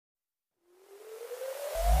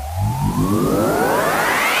Hello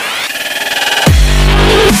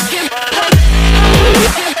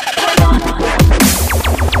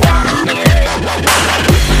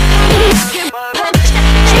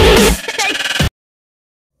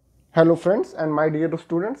friends and my dear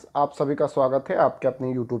students, आप सभी का स्वागत है आपके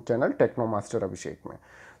अपने यूट्यूब चैनल टेक्नो मास्टर अभिषेक में।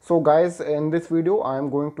 So guys, in this video I am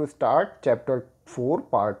going to start chapter 4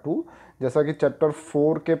 part 2। जैसा कि चैप्टर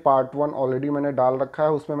 4 के पार्ट 1 ऑलरेडी मैंने डाल रखा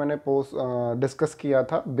है, उसमें मैंने डिस्कस किया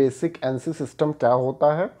था बेसिक एनसी सिस्टम क्या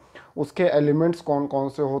होता है, उसके एलिमेंट्स कौन कौन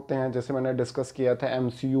से होते हैं। जैसे मैंने डिस्कस किया था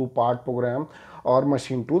एमसीयू, पार्ट प्रोग्राम और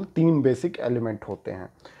मशीन टूल, 3 बेसिक एलिमेंट होते हैं।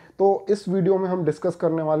 तो इस वीडियो में हम डिस्कस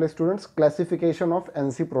करने वाले students classification of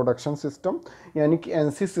NC production system, यानी कि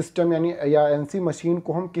एनसी सिस्टम यानी या एनसी मशीन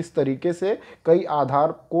को हम किस तरीके से कई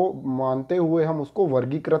आधार को मानते हुए हम उसको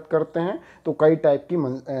वर्गीकृत करते हैं। तो कई टाइप की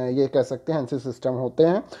ये कह सकते हैं एनसी सिस्टम होते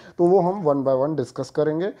हैं, तो वो हम वन बाय वन डिस्कस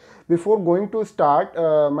करेंगे। बिफोर गोइंग टू स्टार्ट,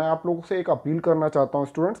 मैं आप लोगों से एक अपील करना चाहता हूँ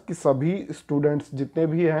स्टूडेंट्स कि सभी स्टूडेंट्स जितने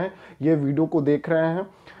भी हैं ये वीडियो को देख रहे हैं,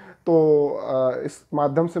 तो इस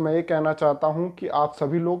माध्यम से मैं ये कहना चाहता हूँ कि आप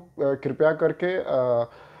सभी लोग कृपया करके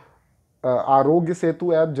आरोग्य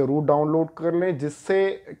सेतु ऐप जरूर डाउनलोड कर लें, जिससे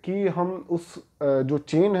कि हम उस जो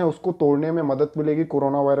चेन है उसको तोड़ने में मदद मिलेगी।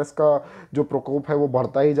 कोरोना वायरस का जो प्रकोप है वो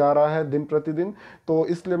बढ़ता ही जा रहा है दिन प्रतिदिन। तो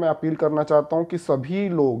इसलिए मैं अपील करना चाहता हूँ कि सभी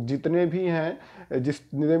लोग जितने भी हैं,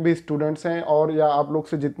 जितने भी स्टूडेंट्स हैं और या आप लोग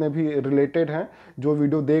से जितने भी रिलेटेड हैं, जो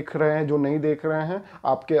वीडियो देख रहे हैं, जो नहीं देख रहे हैं,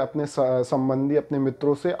 आपके अपने संबंधी अपने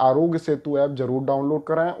मित्रों से आरोग्य सेतु ऐप जरूर डाउनलोड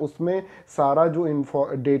कराएं। उसमें सारा जो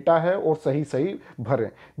डेटा है और सही सही भरें,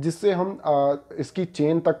 जिससे हम इसकी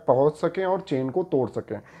चेन तक पहुंच सकें और चेन को तोड़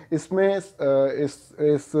सकें। इसमें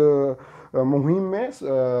इस मुहिम में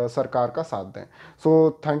सरकार का साथ दें।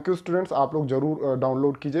 सो थैंक यू स्टूडेंट्स, आप लोग जरूर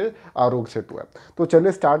डाउनलोड कीजिए आरोग्य सेतु ऐप। तो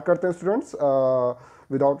चलिए स्टार्ट करते हैं students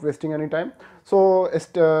without wasting any time. So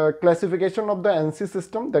classification of the NC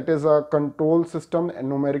system, that is a control system,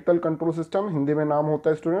 numerical control system. Hindi में नाम होता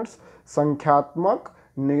है स्टूडेंट्स संख्यात्मक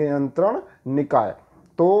नियंत्रण निकाय।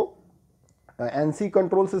 तो एनसी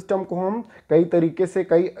कंट्रोल सिस्टम को हम कई तरीके से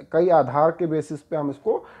कई आधार के बेसिस पे हम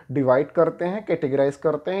इसको डिवाइड करते हैं, कैटेगराइज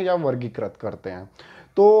करते हैं या वर्गीकृत करते हैं।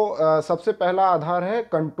 तो सबसे पहला आधार है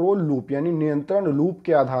कंट्रोल लूप, यानी नियंत्रण लूप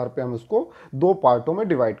के आधार पे हम इसको 2 पार्टों में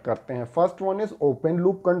डिवाइड करते हैं। First one is open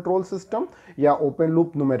loop control system या open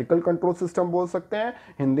loop numerical control system बोल सकते हैं।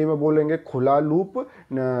 हिंदी में बोलेंगे खुला लूप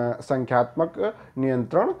संख्यात्मक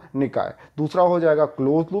नियंत्रण निकाय। दूसरा हो जाएगा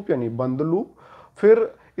क्लोज लूप यानी बंद लूप।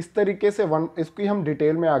 फिर इस तरीके से इसकी हम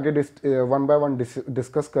डिटेल में आगे वन बाय वन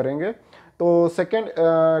डिस्कस करेंगे। तो second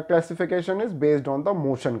classification is based on the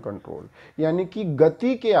motion control, यानी कि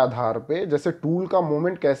गति के आधार पे, जैसे टूल का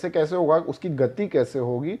मूवमेंट कैसे कैसे होगा, उसकी गति कैसे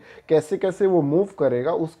होगी, कैसे कैसे वो मूव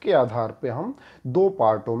करेगा, उसके आधार पे हम 2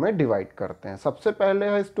 पार्टों में डिवाइड करते हैं। सबसे पहले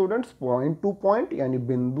है स्टूडेंट्स पॉइंट टू पॉइंट, यानी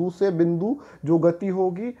बिंदु से बिंदु जो गति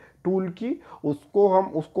होगी टूल की,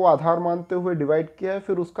 उसको आधार मानते हुए डिवाइड किया है।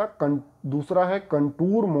 फिर उसका दूसरा है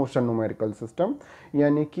कंटूर मोशन न्यूमेरिकल सिस्टम,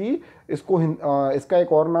 यानी कि इसका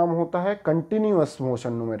एक और नाम होता है कंटिन्यूअस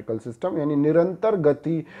मोशन न्यूमेरिकल सिस्टम, यानी निरंतर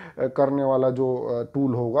गति करने वाला जो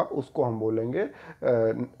टूल होगा उसको हम बोलेंगे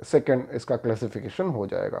सेकंड, इसका क्लासिफिकेशन हो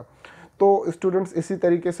जाएगा। तो स्टूडेंट्स इसी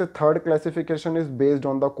तरीके से third classification is based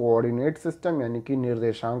on the coordinate system, यानी कि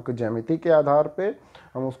निर्देशांक ज्यामिति के आधार पे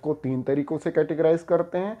हम उसको 3 तरीकों से कैटेगराइज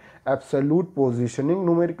करते हैं। Absolute positioning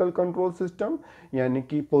numerical control system, यानी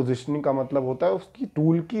कि पोजीशनिंग का मतलब होता है उसकी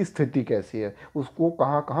टूल की स्थिति कैसी है, उसको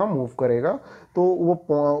कहाँ कहाँ मूव करेगा, तो वो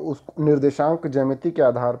उस निर्देशांक ज्यामिति के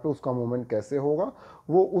आधार पे उसका मूवमेंट कैसे होगा,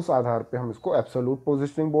 वो उस आधार पे हम इसको एब्सोल्यूट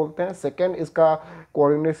पोजीशनिंग बोलते हैं। सेकंड, इसका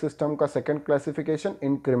कोऑर्डिनेट सिस्टम का सेकंड क्लासिफिकेशन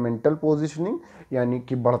इंक्रीमेंटल पोजीशनिंग, यानी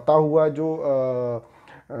कि बढ़ता हुआ जो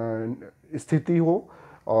स्थिति हो।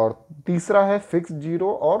 और तीसरा है फिक्स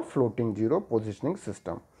जीरो और floating zero positioning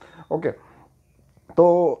system. Okay,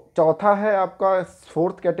 तो चौथा है आपका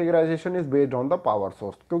fourth categorisation is based on the power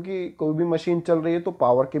source, क्योंकि कोई भी मशीन चल रही है तो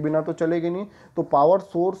पावर के बिना तो चलेगी नहीं। तो पावर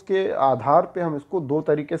सोर्स के आधार पे हम इसको 2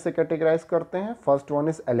 तरीके से कैटेगराइज करते हैं। First one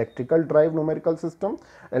is electrical drive numerical system,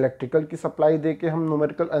 electrical की सप्लाई देके हम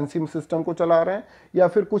न्यूमेरिकल एनसी सिस्टम को चला रहे हैं। या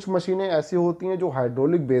फिर कुछ मशीनें ऐसी होती हैं जो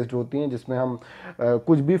हाइड्रोलिक बेस्ड होती हैं, जिसमें हम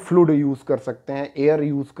कुछ भी फ्लूइड यूज़ कर सकते हैं, एयर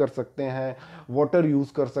यूज़ कर सकते हैं, वाटर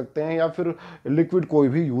यूज़ कर सकते हैं, या फिर लिक्विड कोई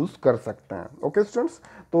भी यूज़ कर सकते हैं। ओके स्टूडेंट्स,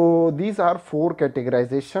 तो these are 4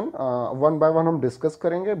 categorisation, one by one हम डिस्कस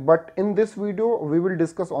करेंगे। But in this video we will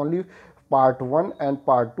discuss only part 1 and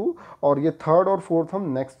part 2, और ये थर्ड और फोर्थ हम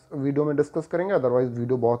नेक्स्ट वीडियो में डिस्कस करेंगे, अदरवाइज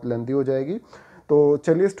वीडियो बहुत लेंथी हो जाएगी। तो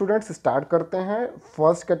चलिए स्टूडेंट्स स्टार्ट करते हैं।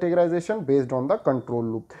 First categorisation based on the control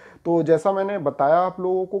loop. तो जैसा मैंने बताया आप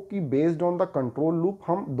लोगों को कि based on the control loop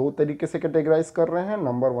हम दो तरीके से कैटेगराइज कर रहे हैं।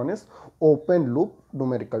 Number one is open loop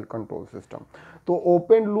numerical control system. तो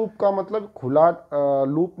ओपन लूप का मतलब खुला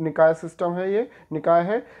लूप निकाय सिस्टम है, ये निकाय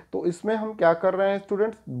है। तो इसमें हम क्या कर रहे हैं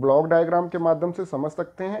स्टूडेंट्स, ब्लॉक डायग्राम के माध्यम से समझ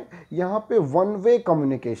सकते हैं। यहाँ पे वन वे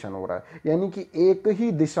कम्युनिकेशन हो रहा है, यानी कि एक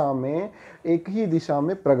ही दिशा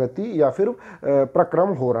में प्रगति या फिर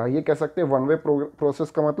प्रक्रम हो रहा है। ये कह सकते हैं वन वे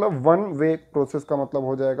प्रोसेस का मतलब, वन वे प्रोसेस का मतलब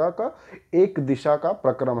हो जाएगा का एक दिशा का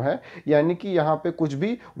प्रक्रम है, यानी कि यहाँ पे कुछ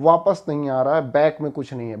भी वापस नहीं आ रहा है, बैक में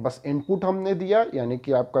कुछ नहीं है। बस इनपुट हमने दिया, यानी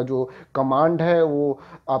कि आपका जो कमांड है वो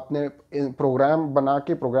आपने प्रोग्राम बना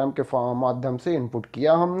के, प्रोग्राम के माध्यम से इनपुट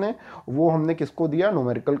किया हमने, वो हमने किसको दिया,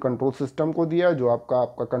 न्यूमेरिकल कंट्रोल सिस्टम को दिया, जो आपका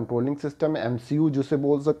कंट्रोलिंग सिस्टम है, एमसीयू जिसे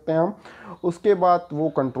बोल सकते हैं हम। उसके बाद वो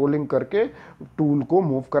कंट्रोलिंग करके टूल को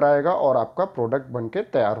मूव कराएगा और आपका प्रोडक्ट बनके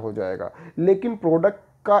तैयार हो जाएगा। लेकिन प्रोडक्ट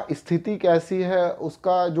का स्थिति कैसी है,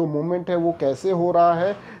 उसका जो मूवमेंट है वो कैसे हो रहा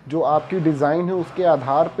है, जो आपकी डिज़ाइन है उसके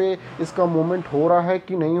आधार पे इसका मूवमेंट हो रहा है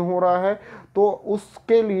कि नहीं हो रहा है, तो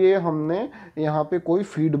उसके लिए हमने यहाँ पे कोई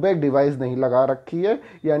फीडबैक डिवाइस नहीं लगा रखी है।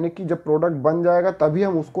 यानी कि जब प्रोडक्ट बन जाएगा तभी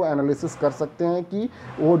हम उसको एनालिसिस कर सकते हैं कि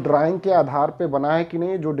वो ड्राइंग के आधार पे बना है कि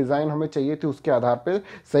नहीं, जो डिज़ाइन हमें चाहिए थी उसके आधार पे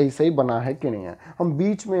सही बना है कि नहीं है। हम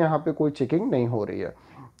बीच में यहाँ पे कोई चेकिंग नहीं हो रही है।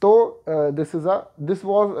 तो this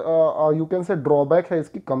was you can say drawback है,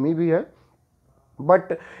 इसकी कमी भी है।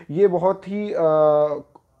 बट ये बहुत ही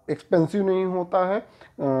एक्सपेंसिव नहीं होता है,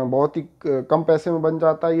 बहुत ही कम पैसे में बन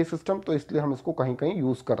जाता है ये सिस्टम, तो इसलिए हम इसको कहीं कहीं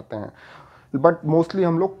यूज़ करते हैं। बट मोस्टली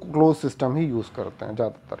हम लोग क्लोज सिस्टम ही यूज़ करते हैं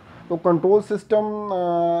ज़्यादातर। तो कंट्रोल सिस्टम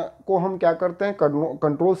को हम क्या करते हैं,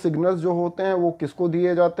 कंट्रोल सिग्नल्स जो होते हैं वो किसको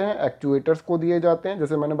दिए जाते हैं, एक्चुएटर्स को दिए जाते हैं।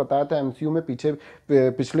 जैसे मैंने बताया था एमसीयू में,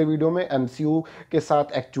 पिछले वीडियो में एमसीयू के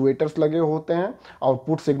साथ एक्चुएटर्स लगे होते हैं,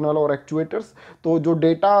 आउटपुट सिग्नल और एक्चुएटर्स। तो जो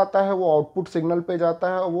डेटा आता है वो आउटपुट सिग्नल पे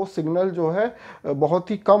जाता है, वो सिग्नल जो है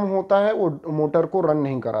बहुत ही कम होता है, वो मोटर को रन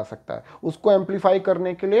नहीं करा सकता है। उसको एम्पलीफाई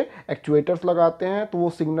करने के लिए एक्चुएटर्स लगाते हैं, तो वो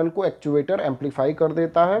सिग्नल को एक्चुएटर एम्पलीफाई कर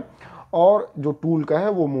देता है और जो टूल का है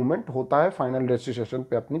वो मूवमेंट होता है, फाइनल डेस्टिनेशन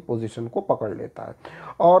पे अपनी पोजीशन को पकड़ लेता है।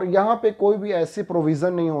 और यहाँ पे कोई भी ऐसी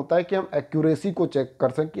प्रोविज़न नहीं होता है कि हम एक्यूरेसी को चेक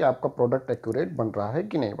कर सकें कि आपका प्रोडक्ट एक्यूरेट बन रहा है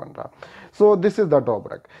कि नहीं बन रहा। So this is the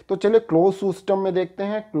drawback. तो चलिए क्लोज सिस्टम में देखते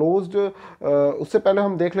हैं। क्लोज्ड उससे पहले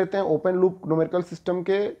हम देख लेते हैं ओपन लूप न्यूमेरिकल सिस्टम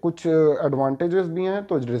के कुछ एडवांटेजेस भी हैं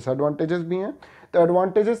तो डिसएडवांटेजेस भी हैं। तो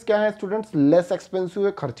एडवांटेजेस क्या है स्टूडेंट्स, लेस एक्सपेंसिव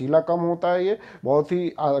है, खर्चीला कम होता है, ये बहुत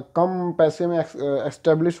ही कम पैसे में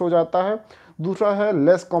एस्टेब्लिश हो जाता है। दूसरा है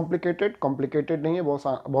लेस कॉम्प्लिकेटेड नहीं है,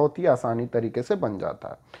 बहुत ही आसानी तरीके से बन जाता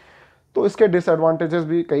है। तो इसके डिसएडवांटेजेस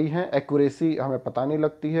भी कई हैं। एक्यूरेसी हमें पता नहीं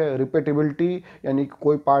लगती है, रिपीटेबिलिटी यानी कि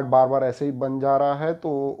कोई पार्ट बार बार ऐसे ही बन जा रहा है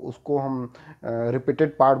तो उसको हम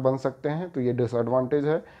रिपीटेड पार्ट बन सकते हैं, तो ये डिसएडवांटेज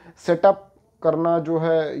है। सेटअप करना जो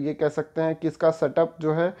है, ये कह सकते हैं कि इसका सेटअप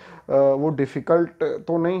जो है वो डिफ़िकल्ट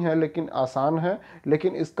तो नहीं है लेकिन आसान है,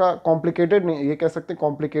 लेकिन इसका कॉम्प्लिकेटेड नहीं, ये कह सकते हैं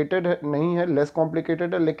कॉम्प्लिकेटेड है नहीं है, लेस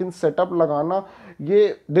कॉम्प्लिकेटेड है, लेकिन सेटअप लगाना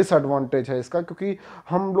ये डिसएडवांटेज है इसका। क्योंकि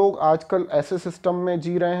हम लोग आजकल ऐसे सिस्टम में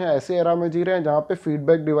जी रहे हैं, ऐसे एरा में जी रहे हैं जहाँ पे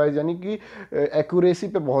फीडबैक डिवाइस यानी कि एक्यूरेसी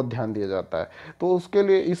पे बहुत ध्यान दिया जाता है, तो उसके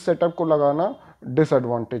लिए इस सेटअप को लगाना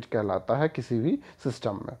डिसएडवांटेज कहलाता है किसी भी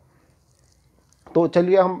सिस्टम में। तो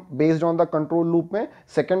चलिए हम based on the control loop में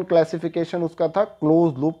सेकंड क्लासिफिकेशन उसका था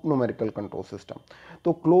close loop numerical control system.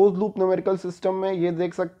 तो क्लोज लूप न्यूमेरिकल सिस्टम में ये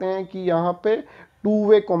देख सकते हैं कि यहाँ पे टू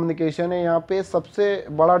वे कम्युनिकेशन है। यहाँ पे सबसे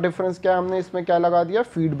बड़ा डिफरेंस क्या है, हमने इसमें क्या लगा दिया,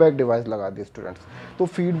 फीडबैक डिवाइस लगा दिया स्टूडेंट्स। तो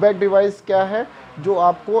फीडबैक डिवाइस क्या है, जो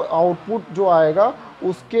आपको आउटपुट जो आएगा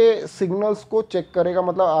उसके सिग्नल्स को चेक करेगा,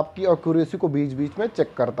 मतलब आपकी एक्यूरेसी को बीच बीच में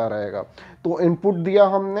चेक करता रहेगा। तो इनपुट दिया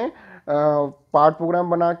हमने, पार्ट प्रोग्राम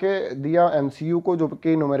बना के दिया एमसीयू को जो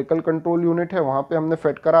कि न्यूमेरिकल कंट्रोल यूनिट है, वहाँ पे हमने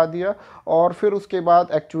फिट करा दिया, और फिर उसके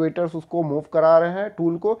बाद एक्चुएटर्स उसको मूव करा रहे हैं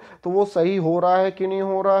टूल को, तो वो सही हो रहा है कि नहीं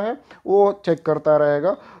हो रहा है वो चेक करता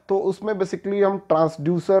रहेगा। तो उसमें बेसिकली हम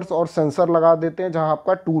ट्रांसड्यूसर्स और सेंसर लगा देते हैं जहाँ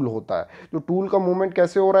आपका टूल होता है, जो टूल का मूवमेंट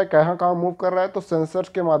कैसे हो रहा है, कहाँ कहाँ मूव कर रहा है, तो सेंसर्स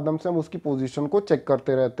के माध्यम से हम उसकी पोजीशन को चेक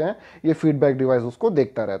करते रहते हैं, ये फीडबैक डिवाइस उसको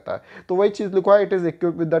देखता रहता है। तो वही चीज़ लिखा है, it is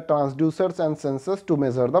equipped with the transducers and sensors to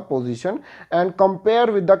measure the position and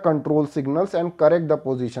compare with the control signals and correct the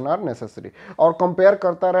position are necessary. और कंपेयर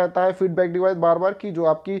करता रहता है फीडबैक डिवाइस बार बार कि जो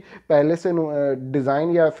आपकी पहले से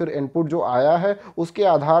डिज़ाइन या फिर इनपुट जो आया है उसके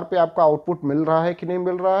आधार पे आपका आउटपुट मिल रहा है कि नहीं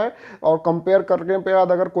मिल रहा है, और कंपेयर करने पे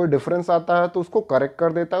बाद अगर कोई डिफरेंस आता है तो उसको करेक्ट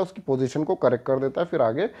कर देता है, उसकी पोजीशन को करेक्ट कर देता है, फिर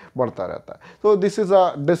आगे बढ़ता रहता है। तो this is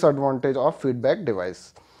a disadvantage of feedback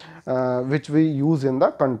device which we use in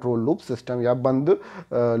the control loop system, या बंद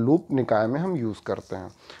लूप निकाय में हम यूज़ करते हैं।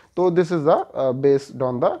 तो this is the based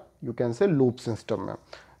on the you can say loop system में।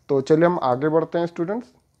 तो चलिए हम आगे बढ़ते हैं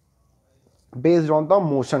students. Based on the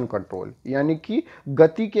motion control, यानी कि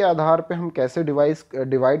गति के आधार पे हम कैसे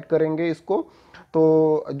डिवाइड करेंगे इसको।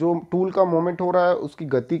 तो जो टूल का मूवमेंट हो रहा है उसकी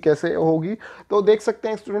गति कैसे होगी। तो देख सकते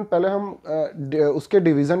हैं स्टूडेंट, पहले हम उसके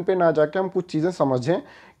डिवीज़न पे ना जाके हम कुछ चीज़ें समझें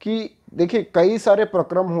कि देखिए कई सारे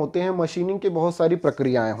प्रक्रम होते हैं, मशीनिंग की बहुत सारी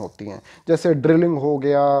प्रक्रियाएं होती हैं, जैसे ड्रिलिंग हो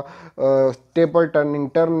गया, टेपर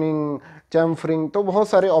टर्निंग, चैम्फरिंग, तो बहुत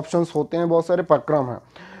सारे ऑप्शंस होते हैं, बहुत सारे प्रक्रम हैं।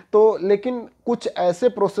 तो लेकिन कुछ ऐसे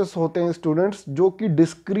प्रोसेस होते हैं स्टूडेंट्स जो कि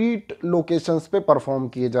डिस्क्रीट लोकेशंस पे परफॉर्म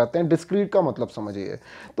किए जाते हैं। डिस्क्रीट का मतलब समझिए,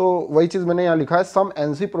 तो वही चीज़ मैंने यहाँ लिखा है, सम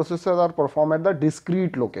NC processor are perform at the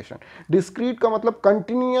discrete location. Discrete का मतलब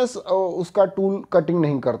कंटिन्यूअस उसका टूल कटिंग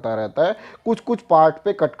नहीं करता रहता है, कुछ कुछ पार्ट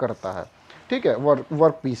पे कट करता है, ठीक है,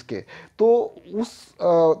 वर्क पीस के। तो उस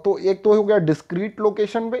तो एक तो हो गया डिस्क्रीट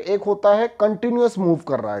लोकेशन पे, एक होता है कंटिन्यूअस मूव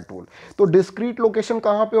कर रहा है टूल। तो डिस्क्रीट लोकेशन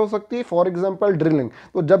कहाँ पे हो सकती है, फॉर एग्जांपल ड्रिलिंग।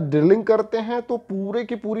 तो जब ड्रिलिंग करते हैं तो पूरे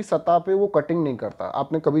की पूरी सतह पे वो कटिंग नहीं करता।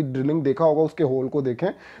 आपने कभी ड्रिलिंग देखा होगा, उसके होल को देखें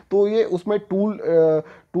तो ये उसमें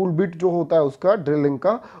टूल बिट जो होता है उसका ड्रिलिंग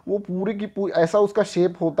का, वो पूरी की पूरी ऐसा उसका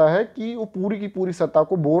शेप होता है कि वो पूरी की पूरी सतह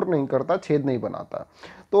को बोर नहीं करता, छेद नहीं बनाता।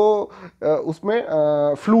 तो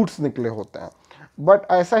उसमें फ्लूट्स निकले होते हैं। बट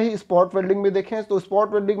ऐसा ही स्पॉट वेल्डिंग में देखें तो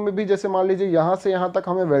स्पॉट वेल्डिंग में भी जैसे मान लीजिए यहाँ से यहाँ तक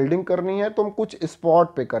हमें वेल्डिंग करनी है तो हम कुछ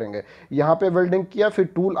स्पॉट पे करेंगे। यहाँ पे वेल्डिंग किया, फिर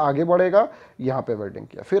टूल आगे बढ़ेगा, यहाँ पे वेल्डिंग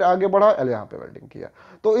किया, फिर आगे बढ़ा, यहाँ पे वेल्डिंग किया।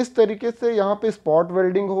 तो इस तरीके से यहाँ पे स्पॉट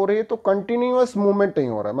वेल्डिंग हो रही है, तो कंटिन्यूअस मूवमेंट नहीं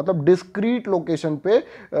हो रहा है, मतलब डिस्क्रीट लोकेशन पे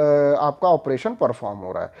आपका ऑपरेशन परफॉर्म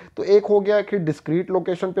हो रहा है। तो एक हो गया कि डिस्क्रीट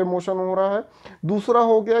लोकेशन पे मोशन हो रहा है, दूसरा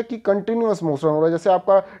हो गया कि कंटिन्यूअस मोशन हो रहा है। जैसे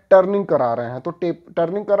आपका टर्निंग करा रहे हैं तो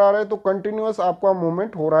टर्निंग करा रहे हैं तो कंटिन्यूअस आपका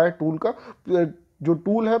मूवमेंट हो रहा है टूल का। जो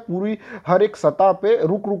टूल है पूरी हर एक सतह पे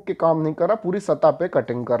रुक रुक के काम नहीं कर रहा, पूरी सतह पे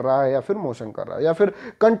कटिंग कर रहा है या फिर मोशन कर रहा है। या फिर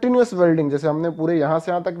कंटिन्यूअस वेल्डिंग, जैसे हमने पूरे यहाँ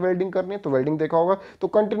से यहाँ तक वेल्डिंग करनी है तो वेल्डिंग देखा होगा, तो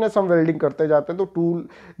कंटिन्यूअस हम वेल्डिंग करते जाते हैं तो टूल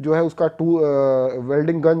जो है उसका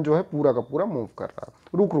वेल्डिंग गन जो है पूरा का पूरा मूव कर रहा है,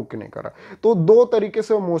 रुक रुक के नहीं कर रहा। तो दो तरीके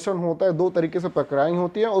से मोशन होता है, दो तरीके से प्रक्रियाएं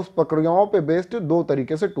होती हैं, उस प्रक्रियाओं पे बेस्ड दो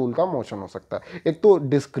तरीके से टूल का मोशन हो सकता है। एक तो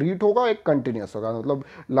डिस्क्रीट होगा, एक कंटिन्यूअस होगा, मतलब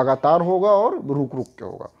लगातार होगा और रुक रुक के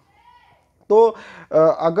होगा। तो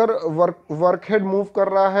अगर वर्क हेड मूव कर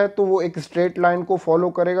रहा है तो वो एक स्ट्रेट लाइन को फॉलो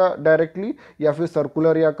करेगा डायरेक्टली, या फिर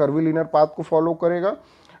सर्कुलर या कर्विलिनियर पाथ को फॉलो करेगा।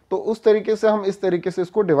 तो उस तरीके से हम इस तरीके से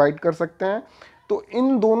इसको डिवाइड कर सकते हैं। तो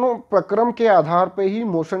इन दोनों प्रक्रम के आधार पे ही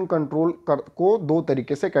मोशन कंट्रोल को दो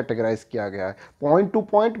तरीके से कैटेगराइज किया गया है। पॉइंट टू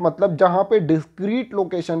पॉइंट मतलब जहां पे डिस्क्रीट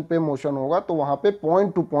लोकेशन पे मोशन होगा तो वहां पे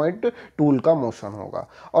पॉइंट टू पॉइंट टूल का मोशन होगा,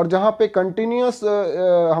 और जहां पे कंटिन्यूअस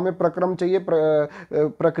हमें प्रक्रम चाहिए,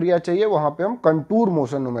 प्रक्रिया चाहिए, वहां पे हम contour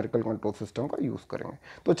motion numerical control system का यूज करेंगे।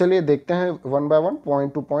 तो चलिए देखते हैं one by one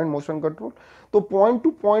point two point motion control. तो point two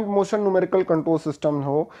point motion numerical control system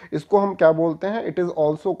हो, इसको हम क्या बोलते हैं, it is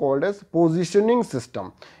also called as positioning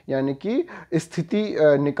system, यानी कि स्थिति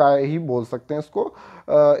निकाय ही बोल सकते हैं इसको।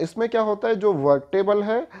 इसमें क्या होता है, जो वर्क टेबल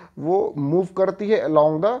है वो मूव करती है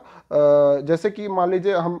अलोंग द, जैसे कि मान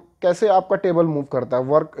लीजिए हम कैसे आपका टेबल मूव करता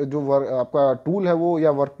है, आपका टूल है वो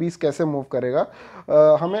या वर्क पीस कैसे मूव करेगा।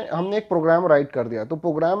 हमने एक प्रोग्राम राइट कर दिया, तो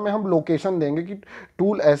प्रोग्राम में हम लोकेशन देंगे कि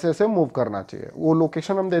टूल ऐसे ऐसे मूव करना चाहिए। वो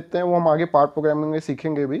लोकेशन हम देते हैं, वो हम आगे पार्ट प्रोग्रामिंग में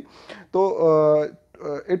सीखेंगे भी। तो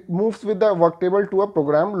it moves with the work table to a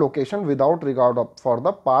program location without regard for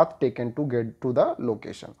the path taken to get to the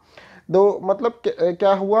location। तो मतलब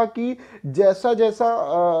क्या हुआ कि जैसा जैसा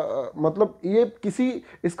मतलब ये किसी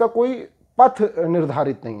इसका कोई पथ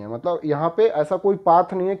निर्धारित नहीं है, मतलब यहाँ पे ऐसा कोई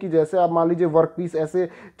पाथ नहीं है कि जैसे आप मान लीजिए वर्क पीस ऐसे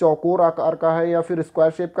चौकोर आकार का है या फिर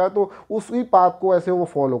स्क्वायर शेप का है तो उसी पाथ को ऐसे वो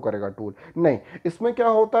फॉलो करेगा टूल, नहीं। इसमें क्या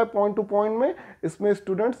होता है पॉइंट टू पॉइंट में, इसमें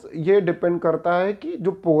स्टूडेंट्स ये डिपेंड करता है कि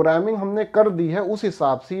जो प्रोग्रामिंग हमने कर दी है उस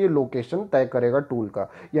हिसाब से ये लोकेशन तय करेगा टूल का,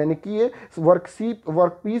 यानी कि ये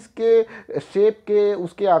वर्क पीस के शेप के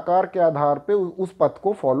उसके आकार के आधार पे उस पथ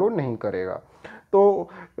को फॉलो नहीं करेगा। तो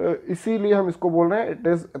इसीलिए हम इसको बोल रहे हैं इट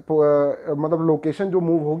इज मतलब लोकेशन जो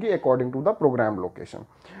मूव होगी according to the programme location.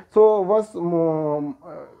 सो बस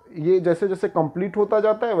ये जैसे जैसे कंप्लीट होता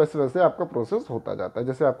जाता है वैसे वैसे आपका प्रोसेस होता जाता है।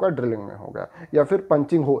 जैसे आपका ड्रिलिंग में हो गया या फिर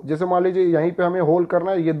पंचिंग हो, जैसे मान लीजिए यहीं पे हमें होल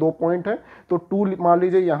करना है, ये 2 पॉइंट है तो टूल मान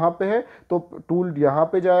लीजिए यहाँ पे है तो टूल यहाँ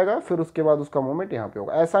पे जाएगा, फिर उसके बाद उसका मूवमेंट यहाँ पे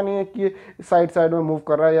होगा। ऐसा नहीं है कि साइड साइड में मूव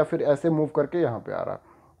कर रहा है या फिर ऐसे मूव करके यहाँ पे आ रहा है।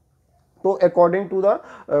 तो अकॉर्डिंग टू द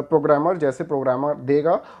प्रोग्रामर, जैसे प्रोग्रामर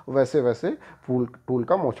देगा वैसे वैसे टूल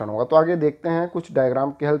का मोशन होगा। तो आगे देखते हैं कुछ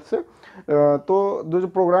डायग्राम की हेल्प से। तो जो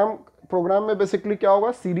प्रोग्राम में बेसिकली क्या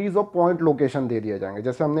होगा, सीरीज ऑफ पॉइंट लोकेशन दे दिए जाएंगे।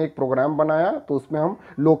 जैसे हमने एक प्रोग्राम बनाया तो उसमें हम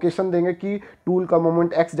लोकेशन देंगे कि टूल का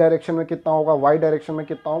मोमेंट एक्स डायरेक्शन में कितना होगा, वाई डायरेक्शन में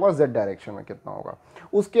कितना होगा, जेड डायरेक्शन में कितना होगा,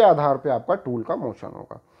 उसके आधार पे आपका टूल का मोशन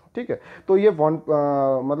होगा। ठीक है। तो ये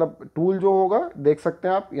मतलब टूल जो होगा, देख सकते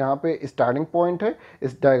हैं आप यहाँ पे स्टार्टिंग पॉइंट है,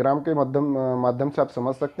 इस डायग्राम के माध्यम से आप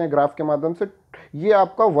समझ सकते हैं, ग्राफ के माध्यम से। ये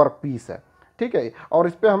आपका वर्क पीस है, ठीक है, और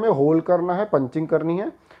इस पर हमें होल्ड करना है, पंचिंग करनी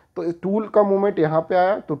है। तो इस टूल का मूवमेंट यहाँ पे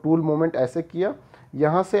आया, तो टूल मूवमेंट ऐसे किया,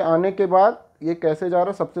 यहाँ से आने के बाद ये कैसे जा रहा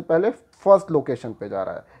है, सबसे पहले फर्स्ट लोकेशन पे जा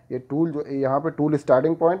रहा है। ये टूल जो यहाँ पे टूल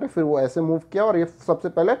स्टार्टिंग पॉइंट है, फिर वो ऐसे मूव किया और ये सबसे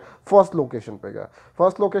पहले फर्स्ट लोकेशन पे गया,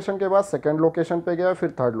 फर्स्ट लोकेशन के बाद सेकंड लोकेशन पे गया,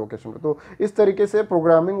 फिर थर्ड लोकेशन पे। तो इस तरीके से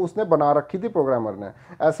प्रोग्रामिंग उसने बना रखी थी, प्रोग्रामर ने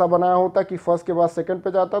ऐसा बनाया होता कि फर्स्ट के बाद सेकंड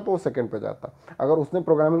पे जाता तो वो सेकंड पे जाता। अगर उसने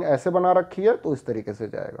प्रोग्रामिंग ऐसे बना रखी है तो इस तरीके से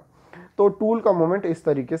जाएगा। तो टूल का मूवमेंट इस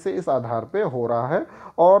तरीके से इस आधार पे हो रहा है,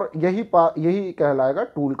 और यही कहलाएगा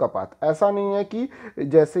टूल का पाथ। ऐसा नहीं है कि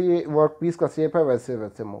जैसे ये वर्क पीस का शेप है वैसे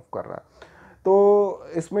वैसे मूव कर रहा है। तो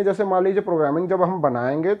इसमें जैसे मान लीजिए प्रोग्रामिंग जब हम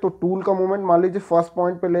बनाएंगे तो टूल का मूवमेंट मान लीजिए फर्स्ट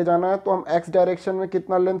पॉइंट पे ले जाना है, तो हम एक्स डायरेक्शन में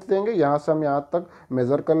कितना लेंथ देंगे, यहाँ से हम यहाँ तक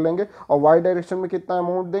मेज़र कर लेंगे, और वाई डायरेक्शन में कितना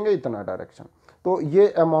अमाउंट देंगे, इतना डायरेक्शन। तो ये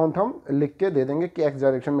अमाउंट हम लिख के दे देंगे कि एक्स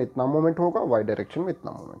डायरेक्शन में इतना मूवमेंट होगा, वाई डायरेक्शन में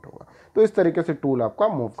इतना मूवमेंट होगा। तो इस तरीके से टूल आपका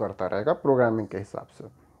मूव करता रहेगा प्रोग्रामिंग के हिसाब से।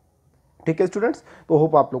 ठीक है स्टूडेंट्स, तो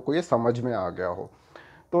होप आप लोग को ये समझ में आ गया हो।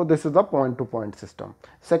 तो this is the point two point system.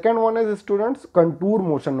 Second one is students contour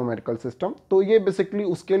motion numerical system. तो ये बेसिकली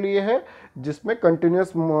उसके लिए है जिसमें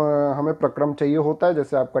कंटिन्यूस हमें प्रक्रम चाहिए होता है,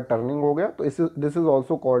 जैसे आपका टर्निंग हो गया, तो this is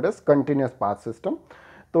also called as continuous path system.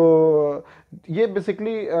 तो ये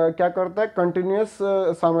बेसिकली क्या करता है, कंटिन्यूस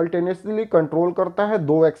साइमल्टेनियसली कंट्रोल करता है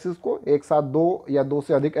दो एक्सिस को, एक साथ दो या दो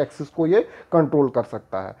से अधिक एक्सिस को ये कंट्रोल कर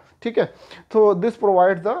सकता है। ठीक है, तो this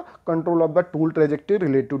provides the control of the tool trajectory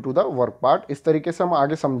related to the work part. इस तरीके से हम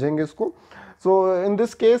आगे समझेंगे इसको। सो इन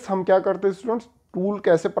दिस केस हम क्या करते हैं स्टूडेंट्स, टूल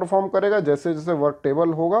कैसे परफॉर्म करेगा, जैसे जैसे वर्क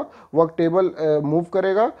टेबल होगा, वर्क टेबल मूव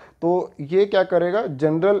करेगा, तो ये क्या करेगा,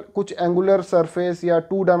 जनरल कुछ एंगुलर सरफेस या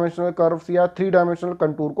 2 डायमेंशनल कर्व्स या 3 डायमेंशनल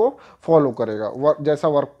कंटूर को फॉलो करेगा। जैसा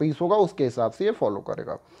वर्क पीस होगा उसके हिसाब से ये फॉलो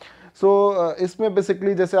करेगा। सो इसमें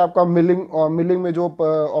बेसिकली जैसे आपका मिलिंग में जो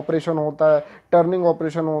ऑपरेशन होता है, टर्निंग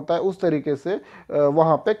ऑपरेशन होता है, उस तरीके से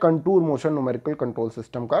वहाँ पे contour motion numerical control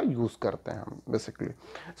system का यूज़ करते हैं हम बेसिकली।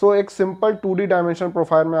 सो एक सिंपल 2D डायमेंशन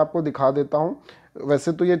प्रोफाइल में आपको दिखा देता हूँ।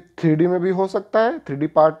 वैसे तो ये 3D में भी हो सकता है, 3D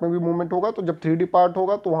पार्ट में भी मूवमेंट होगा। तो जब 3D पार्ट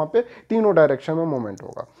होगा तो वहाँ पे तीनों डायरेक्शन में मूवमेंट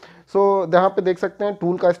होगा। सो यहाँ पे देख सकते हैं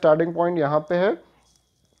टूल का स्टार्टिंग पॉइंट यहाँ पे है,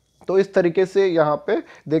 तो इस तरीके से यहाँ पे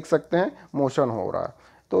देख सकते हैं मोशन हो रहा है।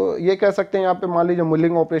 तो ये कह सकते हैं यहाँ पे मान लीजिए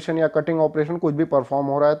मिलिंग ऑपरेशन या कटिंग ऑपरेशन कुछ भी परफॉर्म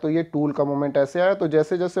हो रहा है, तो ये टूल का मूवमेंट ऐसे आया। तो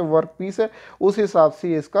जैसे जैसे वर्क पीस है उस हिसाब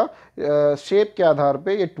से इसका शेप के आधार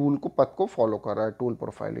पे ये टूल को पथ को फॉलो कर रहा है। टूल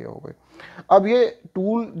प्रोफाइल ये हो गई। अब ये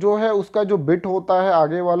टूल जो है उसका जो बिट होता है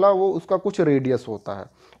आगे वाला, वो उसका कुछ रेडियस होता है।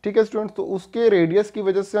 ठीक है स्टूडेंट्स, तो उसके रेडियस की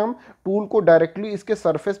वजह से हम टूल को डायरेक्टली इसके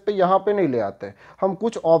सरफेस पे यहाँ पे नहीं ले आते, हम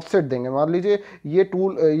कुछ ऑफसेट देंगे। मान लीजिए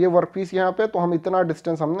ये वर्क पीस यहाँ पे, तो हम इतना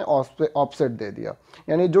डिस्टेंस हमने ऑफसेट दे दिया,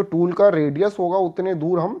 यानी जो टूल का रेडियस होगा उतने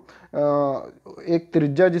दूर हम एक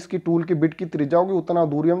त्रिज्या, जिसकी टूल की बिट की त्रिज्या होगी, उतना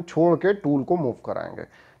दूरी हम छोड़ के टूल को मूव कराएंगे,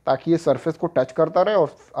 ताकि ये सरफेस को टच करता रहे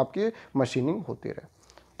और आपकी मशीनिंग होती रहे।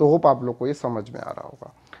 तो होप आप लोग को ये समझ में आ रहा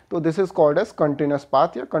होगा। तो this is called as continuous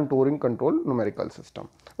path या contouring control numerical system.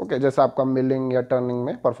 Okay, जैसे आपका मिलिंग या टर्निंग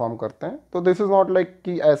में परफॉर्म करते हैं। तो दिस इज नॉट लाइक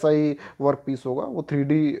कि ऐसा ही वर्क पीस होगा, वो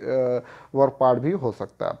 3D वर्क पार्ट भी हो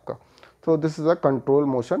सकता है आपका। तो this is a control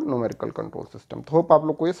motion numerical control system. तो होप आप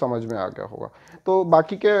लोग को ये समझ में आ गया होगा। तो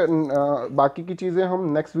बाकी की चीज़ें हम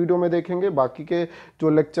नेक्स्ट वीडियो में देखेंगे। बाकी के जो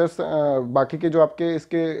लेक्चर्स, बाकी के जो आपके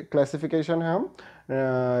इसके क्लासिफिकेशन है, हम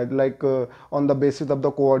like on the basis of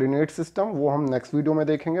the coordinate system, वो हम नेक्स्ट वीडियो में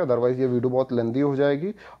देखेंगे। अदरवाइज ये वीडियो बहुत लेंदी हो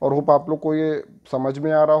जाएगी। और होप आप लोग को ये समझ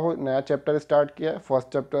में आ रहा हो। नया चैप्टर स्टार्ट किया है,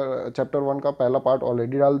 फर्स्ट चैप्टर 1 का पहला पार्ट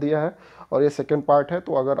ऑलरेडी डाल दिया है, और ये सेकेंड पार्ट है।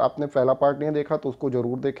 तो अगर आपने पहला पार्ट नहीं देखा तो उसको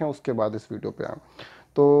ज़रूर देखें, उसके बाद इस वीडियो पे आएँ।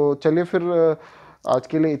 तो चलिए फिर आज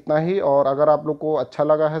के लिए इतना ही। और अगर आप लोग को अच्छा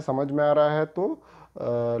लगा है, समझ में आ रहा है, तो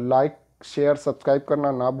लाइक, शेयर, सब्सक्राइब करना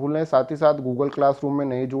ना भूलें। साथ ही साथ गूगल क्लासरूम में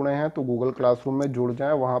नहीं जुड़े हैं तो गूगल क्लासरूम में जुड़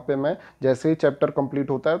जाएं। वहाँ पे मैं जैसे ही चैप्टर कंप्लीट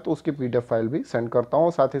होता है तो उसकी PDF फाइल भी सेंड करता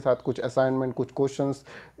हूँ। साथ ही साथ कुछ असाइनमेंट, कुछ क्वेश्चंस,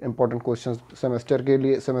 इंपॉर्टेंट क्वेश्चंस सेमेस्टर के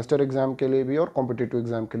लिए, सेमेस्टर एग्जाम के लिए भी और कॉम्पिटिटिव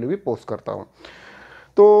एग्जाम के लिए भी पोस्ट करता हूँ।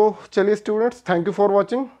 तो चलिए students, thank you for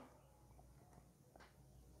watching.